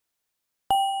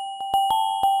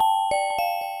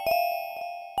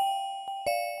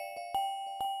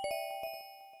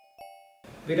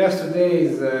With us today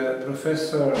is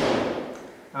Professor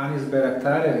Anis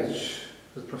Bejraktarevic,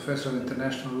 who's Professor of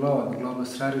International Law and Global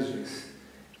Strategies.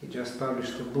 He just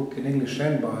published a book in English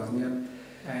and Bosnian,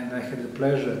 and I had the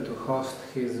pleasure to host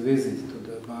his visit to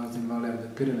the Bosnian Valley of the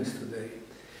Pyramids today.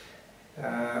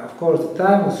 Of course, the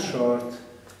time was short,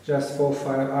 just 4 or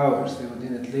 5 hours. We would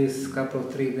need at least a couple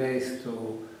of 3 days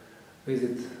to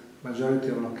visit majority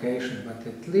of locations, but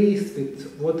at least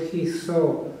with what he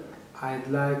saw, I'd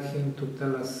like him to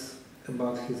tell us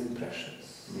about his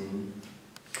impressions.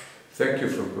 Thank you,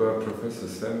 Professor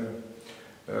Semir.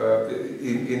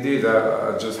 Indeed,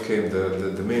 I just came.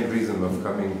 The main reason of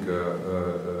coming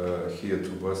here to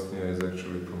Bosnia is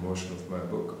actually promotion of my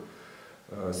book.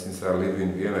 Since I live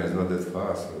in Vienna, it's not that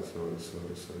far, so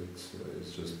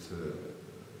it's just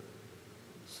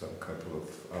some couple of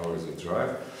hours of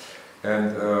drive.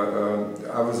 And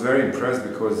I was very impressed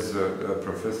because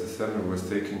Professor Semir was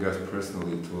taking us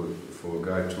personally for a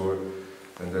guide tour,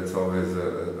 and that's always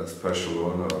a special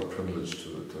honor or privilege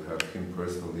to have him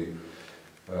personally.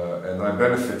 And I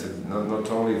benefited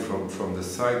not only from the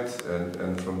site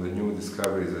and from the new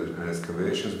discoveries and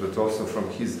excavations, but also from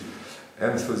his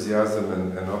enthusiasm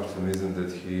and optimism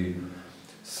that he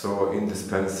so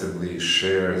indispensably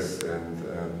shares and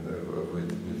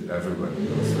with everyone.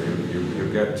 So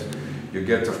you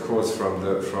get, of course, from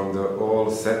the whole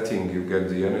setting, you get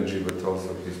the energy, but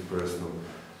also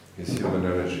his human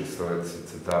energy. So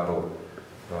it's a double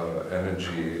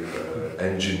energy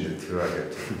engine that you are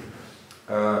getting.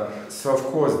 So of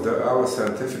course, our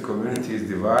scientific community is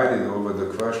divided over the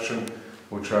question,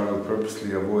 which I will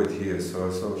purposely avoid here.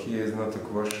 So here is not a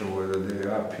question whether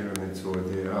there are pyramids or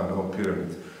there are no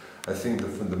pyramids. I think the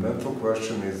fundamental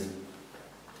question is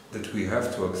that we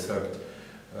have to accept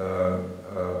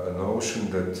a notion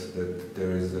that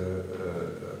there is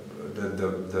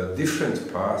the different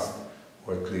past,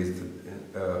 or at least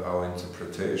our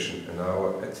interpretation and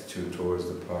our attitude towards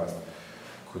the past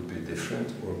could be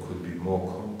different or could be more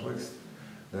complex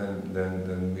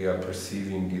than we are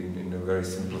perceiving in a very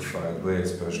simplified way,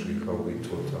 especially how we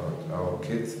taught our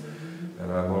kids. And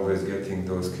I'm always getting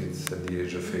those kids at the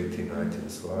age of 18, 19,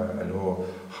 so I know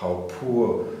how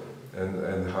poor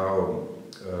and how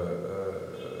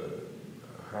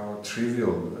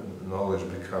trivial knowledge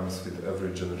becomes with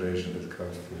every generation that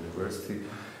comes to university,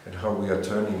 and how we are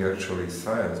turning actually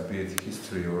science, be it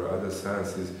history or other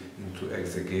sciences, into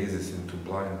exegesis, into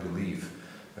blind belief,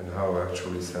 and how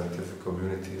actually scientific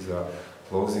communities are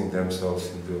closing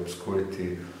themselves in the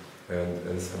obscurity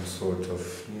and some sort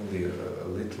of nearly a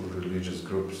little religious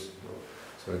groups.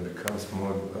 So it becomes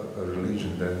more a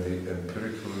religion than the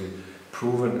empirically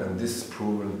proven and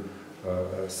disproven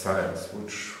science,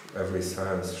 which every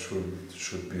science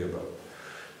should be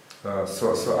about.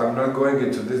 So I'm not going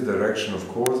into this direction, of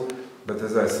course, but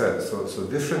as I said, so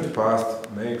different past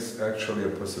makes actually a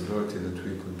possibility that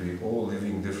we could be all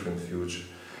living different future.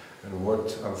 And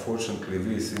what unfortunately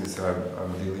we, since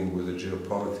I'm dealing with the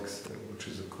geopolitics, which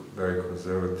is a very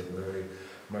conservative, very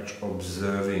much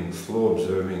observing, slow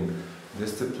observing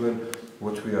discipline,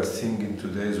 what we are seeing in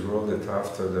today's world, that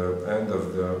after the end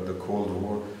of the Cold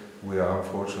War, we are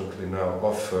unfortunately now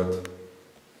offered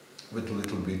with a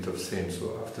little bit of same.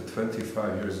 So after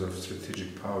 25 years of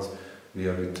strategic powers, we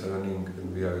are returning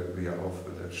and we are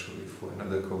offered actually for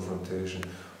another confrontation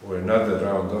or another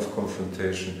round of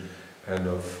confrontation and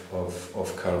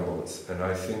of carbons. And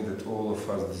I think that all of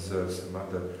us deserve some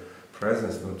other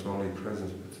presence, not only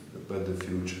presence but the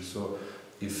future. So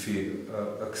if we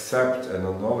accept and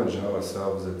acknowledge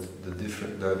ourselves that the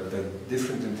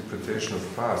different interpretation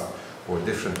of past or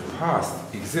different past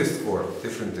exists or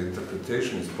different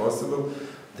interpretation is possible,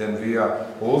 then we are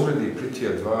already pretty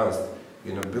advanced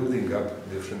in building up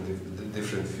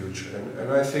different future.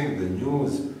 And I think the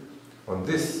news on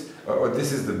this,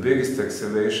 this is the biggest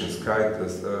excavation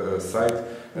site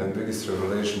and biggest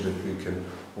revelation that we can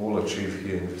all achieve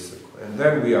here in Visoko. And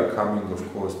then we are coming,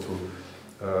 of course, to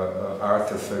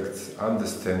artifacts,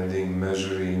 understanding,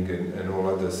 measuring, and all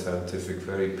other scientific,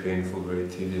 very painful, very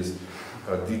tedious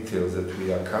details that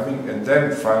we are coming. And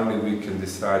then finally we can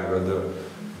decide whether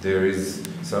there is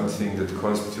something that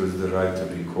constitutes the right to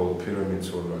be called pyramids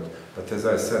or not. But as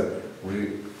I said,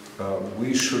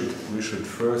 we should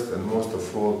first and most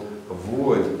of all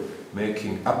avoid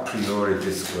making a priori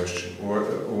this question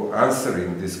or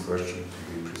answering this question,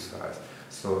 to be precise.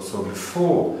 So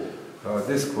before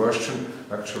this question,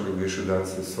 actually we should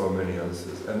answer so many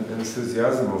answers. And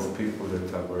enthusiasm of people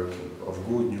that are working, of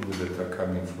good news that are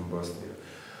coming from Bosnia,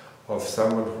 of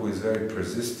someone who is very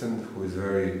persistent, who is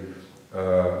very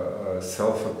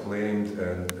self-acclaimed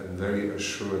and very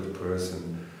assured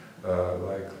person,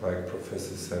 like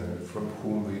Professor Sen, from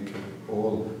whom we can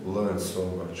all learn so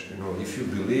much. You know, if you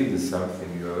believe in something,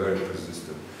 you are very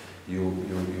persistent.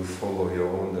 You follow your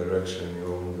own direction,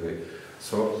 your own way.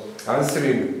 So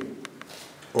answering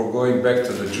or going back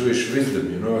to the Jewish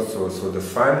wisdom, you know, so the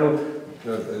final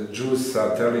Jews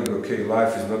are telling, okay,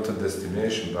 life is not a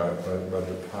destination but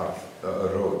a path, a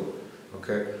road.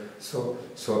 Okay, so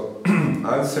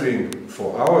answering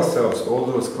for ourselves all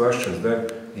those questions, then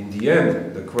in the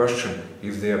end, the question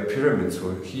if there are pyramids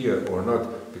here or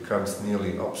not becomes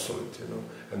nearly obsolete, you know.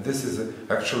 And this is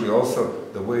actually also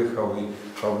the way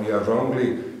how we are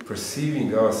wrongly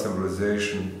perceiving our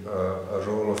civilization, a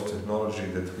role of technology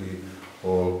that we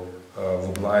all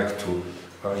would like to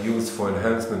use for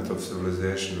enhancement of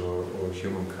civilization or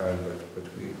humankind, but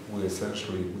we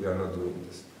essentially are not doing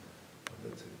this.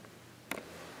 That's it.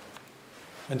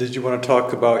 And did you want to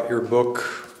talk about your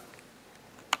book?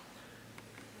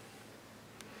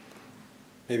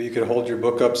 Maybe you could hold your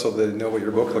book up so they know what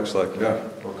your book looks like. Yeah.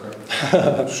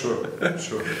 Okay. Sure.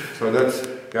 So that's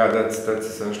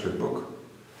essentially a book.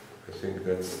 I think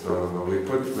that's no. We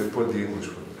put the English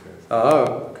one.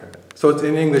 Okay. Okay. So it's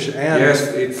in English and yes,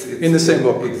 it's in the same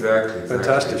book. Exactly.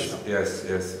 Fantastic. Yes.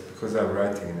 Because I'm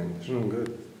writing in English.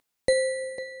 Good.